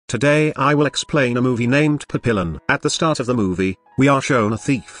Today I will explain a movie named Papillon. At the start of the movie, we are shown a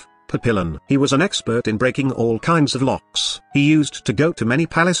thief, Papillon. He was an expert in breaking all kinds of locks. He used to go to many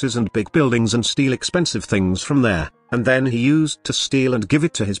palaces and big buildings and steal expensive things from there, and then he used to steal and give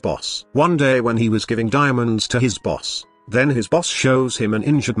it to his boss. One day when he was giving diamonds to his boss, then his boss shows him an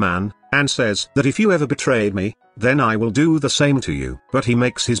injured man, and says that if you ever betrayed me, then I will do the same to you. But he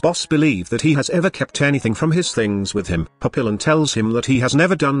makes his boss believe that he has ever kept anything from his things with him. Papillon tells him that he has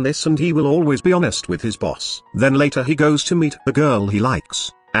never done this and he will always be honest with his boss. Then later he goes to meet the girl he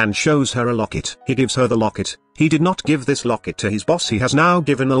likes, and shows her a locket. He gives her the locket. He did not give this locket to his boss, he has now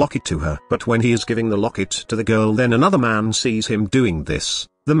given the locket to her. But when he is giving the locket to the girl, then another man sees him doing this.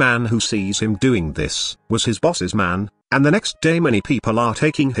 The man who sees him doing this was his boss's man, and the next day many people are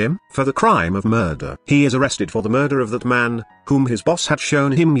taking him for the crime of murder. He is arrested for the murder of that man, whom his boss had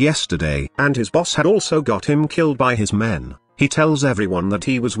shown him yesterday, and his boss had also got him killed by his men. He tells everyone that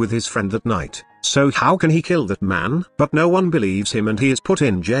he was with his friend that night, so how can he kill that man? But no one believes him and he is put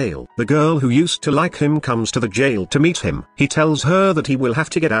in jail. The girl who used to like him comes to the jail to meet him. He tells her that he will have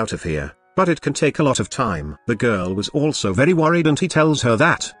to get out of here, but it can take a lot of time. The girl was also very worried and he tells her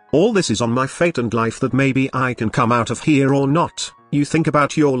that, all this is on my fate and life, that maybe I can come out of here or not. You think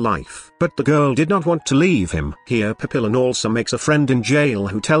about your life. But the girl did not want to leave him. Here Papillon also makes a friend in jail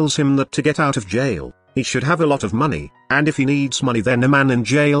who tells him that to get out of jail, he should have a lot of money, and if he needs money then a man in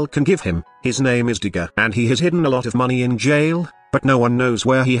jail can give him. His name is Dega, and he has hidden a lot of money in jail, but no one knows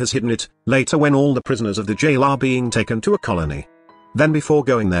where he has hidden it. Later when all the prisoners of the jail are being taken to a colony, then before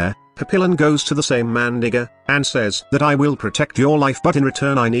going there, Papillon goes to the same man Dega, and says that I will protect your life but in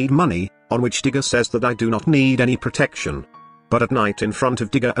return I need money, on which Dega says that I do not need any protection. But at night in front of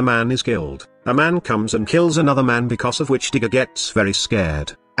Dega a man is killed. A man comes and kills another man, because of which Dega gets very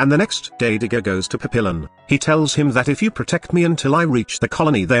scared, and the next day Dega goes to Papillon. He tells him that if you protect me until I reach the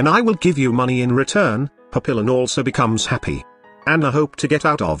colony then I will give you money in return. Papillon also becomes happy, and a hope to get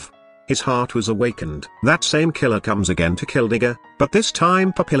out of. His heart was awakened. That same killer comes again to kill Dega, but this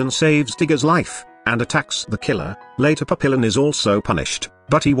time Papillon saves Dega's life, and attacks the killer. Later Papillon is also punished,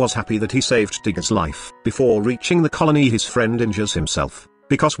 but he was happy that he saved Dega's life. Before reaching the colony his friend injures himself,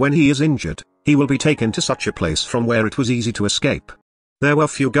 because when he is injured, he will be taken to such a place from where it was easy to escape. There were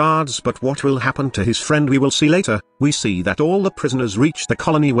few guards, but what will happen to his friend we will see later. We see that all the prisoners reach the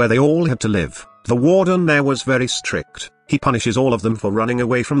colony where they all had to live. The warden there was very strict. He punishes all of them for running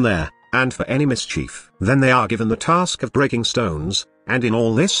away from there, and for any mischief. Then they are given the task of breaking stones, and in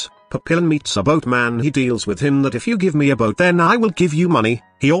all this, Papillon meets a boatman. He deals with him that if you give me a boat then I will give you money.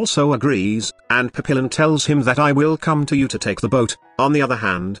 He also agrees, and Papillon tells him that I will come to you to take the boat. On the other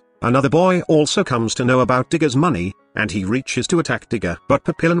hand, another boy also comes to know about Dega's money, and he reaches to attack Dega. But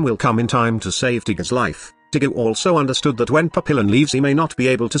Papillon will come in time to save Dega's life. Dega also understood that when Papillon leaves he may not be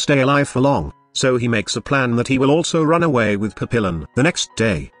able to stay alive for long, so he makes a plan that he will also run away with Papillon. The next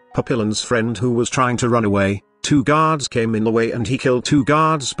day, Papillon's friend who was trying to run away, 2 guards came in the way and he killed 2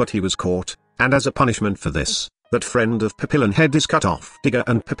 guards, but he was caught, and as a punishment for this, that friend of Papillon head is cut off. Dega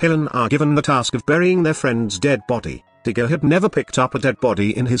and Papillon are given the task of burying their friend's dead body. Dega had never picked up a dead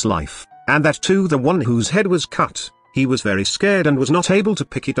body in his life, and that too the one whose head was cut. He was very scared and was not able to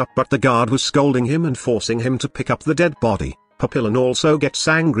pick it up, but the guard was scolding him and forcing him to pick up the dead body. Papillon also gets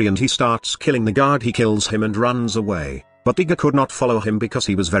angry and he starts killing the guard. He kills him and runs away, but Dega could not follow him because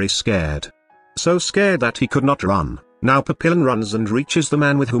he was very scared. So scared that he could not run. Now Papillon runs and reaches the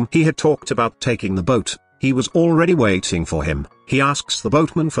man with whom he had talked about taking the boat. He was already waiting for him. He asks the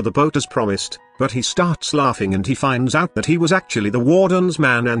boatman for the boat as promised, but he starts laughing and he finds out that he was actually the warden's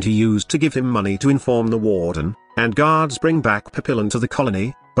man and he used to give him money to inform the warden, and guards bring back Papillon to the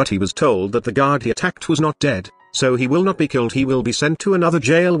colony, but he was told that the guard he attacked was not dead, so he will not be killed. He will be sent to another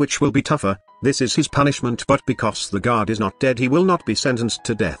jail which will be tougher. This is his punishment, but because the guard is not dead he will not be sentenced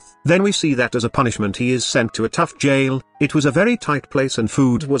to death. Then we see that as a punishment he is sent to a tough jail. It was a very tight place and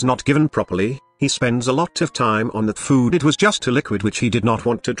food was not given properly. He spends a lot of time on that food. It was just a liquid which he did not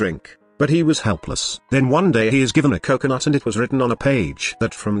want to drink, but he was helpless. Then one day he is given a coconut and it was written on a page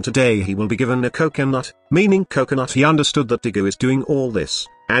that from today he will be given a coconut, meaning coconut. He understood that Dega is doing all this,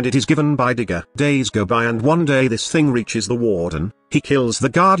 and it is given by Dega. Days go by and one day this thing reaches the warden. He kills the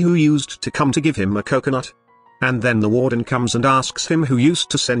guard who used to come to give him a coconut. And then the warden comes and asks him who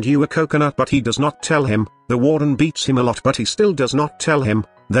used to send you a coconut, but he does not tell him. The warden beats him a lot but he still does not tell him.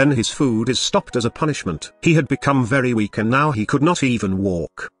 Then his food is stopped as a punishment. He had become very weak and now he could not even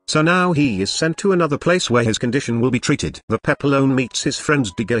walk. So now he is sent to another place where his condition will be treated. The Papillon meets his friend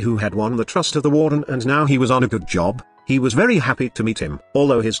Dega who had won the trust of the warden and now he was on a good job. He was very happy to meet him.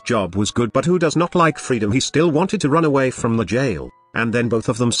 Although his job was good, but who does not like freedom, he still wanted to run away from the jail. and then both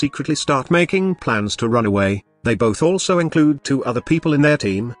of them secretly start making plans to run away. They both also include 2 other people in their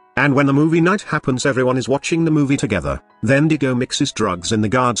team, and when the movie night happens everyone is watching the movie together. Then Dega mixes drugs in the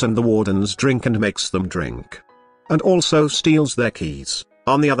guards and the wardens' drink and makes them drink. And also steals their keys.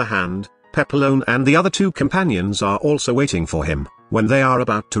 On the other hand, Papillon and the other 2 companions are also waiting for him. When they are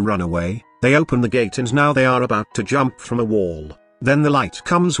about to run away, they open the gate and now they are about to jump from a wall. Then the light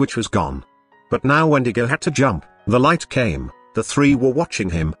comes which was gone. But now when Dega had to jump, the light came. The 3 were watching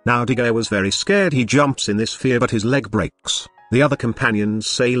him. Now Dega was very scared. He jumps in this fear but his leg breaks. The other companions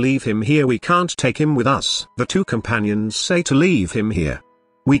say leave him here, we can't take him with us. The 2 companions say to leave him here.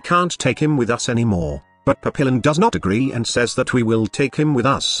 We can't take him with us anymore. But Papillon does not agree and says that we will take him with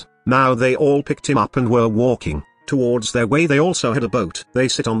us. Now they all picked him up and were walking towards their way. They also had a boat. They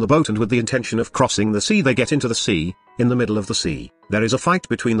sit on the boat and with the intention of crossing the sea they get into the sea. In the middle of the sea, there is a fight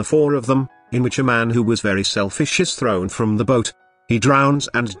between the 4 of them, in which a man who was very selfish is thrown from the boat. He drowns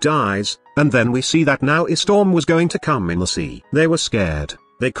and dies, and then we see that now a storm was going to come in the sea. They were scared.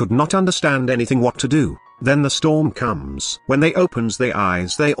 They could not understand anything what to do. Then the storm comes. When they opens their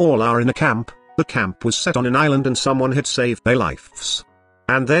eyes they all are in a camp. The camp was set on an island and someone had saved their lives.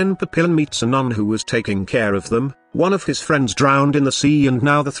 And then Papillon meets a nun who was taking care of them. One of his friends drowned in the sea and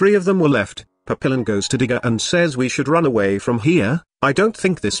now the 3 of them were left. Papillon goes to Dega and says we should run away from here. I don't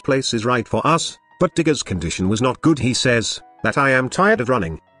think this place is right for us. But Dega's condition was not good. He says that I am tired of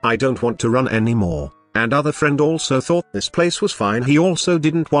running. I don't want to run anymore. And other friend also thought this place was fine. He also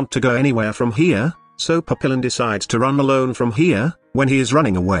didn't want to go anywhere from here. So Papillon decides to run alone from here. When he is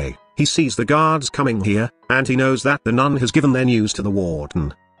running away, he sees the guards coming here, and he knows that the nun has given their news to the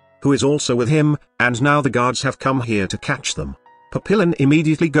warden, who is also with him, and now the guards have come here to catch them. Papillon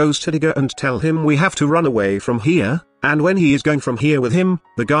immediately goes to Dega and tell him we have to run away from here, and when he is going from here with him,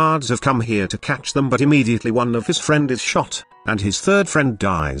 the guards have come here to catch them but immediately one of his friend is shot, and his 3rd friend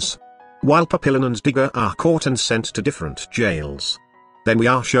dies. While Papillon and Dega are caught and sent to different jails. Then we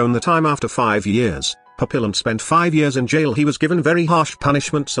are shown the time after 5 years. Papillon spent 5 years in jail. He was given very harsh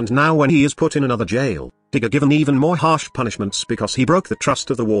punishments and now when he is put in another jail, Dega given even more harsh punishments because he broke the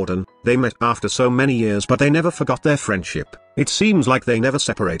trust of the warden. They met after so many years but they never forgot their friendship. It seems like they never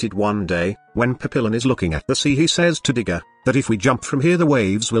separated. One day, when Papillon is looking at the sea he says to Dega, that if we jump from here the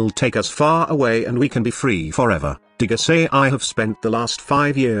waves will take us far away and we can be free forever. Dega say I have spent the last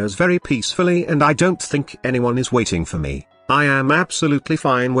 5 years very peacefully and I don't think anyone is waiting for me. I am absolutely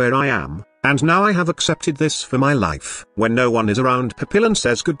fine where I am. And now I have accepted this for my life. When no one is around, Papillon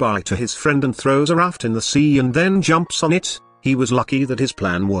says goodbye to his friend and throws a raft in the sea and then jumps on it. He was lucky that his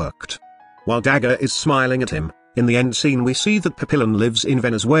plan worked. While Dega is smiling at him, in the end scene we see that Papillon lives in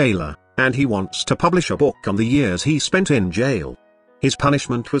Venezuela, and he wants to publish a book on the years he spent in jail. His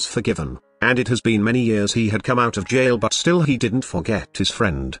punishment was forgiven, and it has been many years he had come out of jail but still he didn't forget his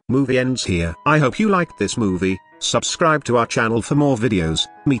friend. Movie ends here. I hope you liked this movie. Subscribe to our channel for more videos.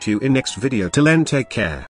 Meet you in next video. Till then, take care.